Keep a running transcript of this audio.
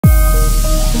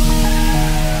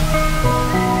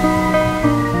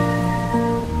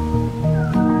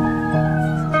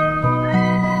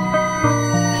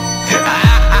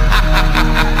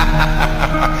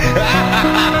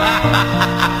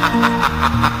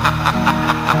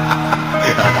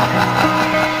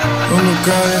Oh my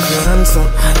God, if you're handsome.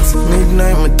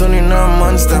 Midnight, me turning a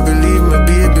monster. Believe me,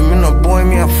 baby, me no boy,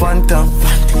 me a phantom.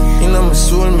 In my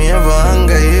soul, me ever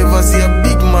hunger. You ever see a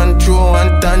big man throw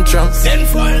one tantrum?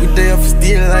 We die of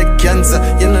steel like cancer.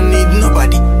 You don't need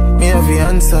nobody, me have the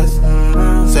answers.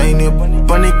 Sign up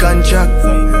on the contract.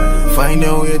 Find a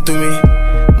way to me.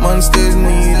 Monsters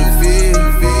need a feel.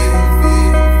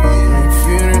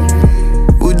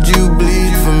 Would you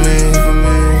bleed for me?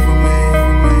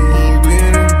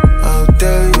 I'll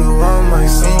tell you all my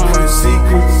secrets.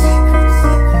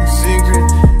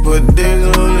 But there's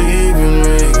no leaving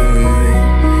me.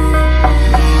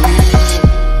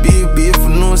 Baby, if I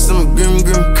know some grim,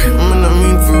 man, I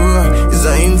mean for real, it's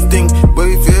an instinct. But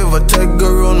if you ever try to go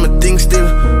around my thing still,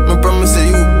 me promise that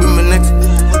you will be my next.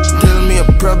 Tell me a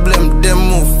problem, then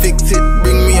move, fix it.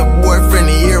 Bring me a boyfriend,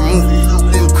 here, move.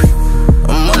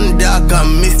 I'm on dark,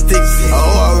 I'm mystic.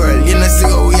 Our world, you know, see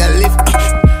how we are live.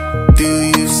 Do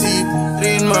you see it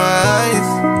in my eyes?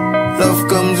 Love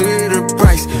comes with a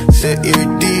price. Set your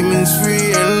demons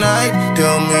free at night.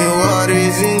 Tell me what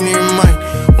is in your mind.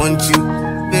 Want you,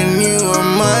 then you are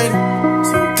mine.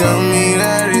 Tell me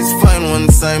that it's fine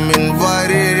once I'm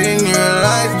invited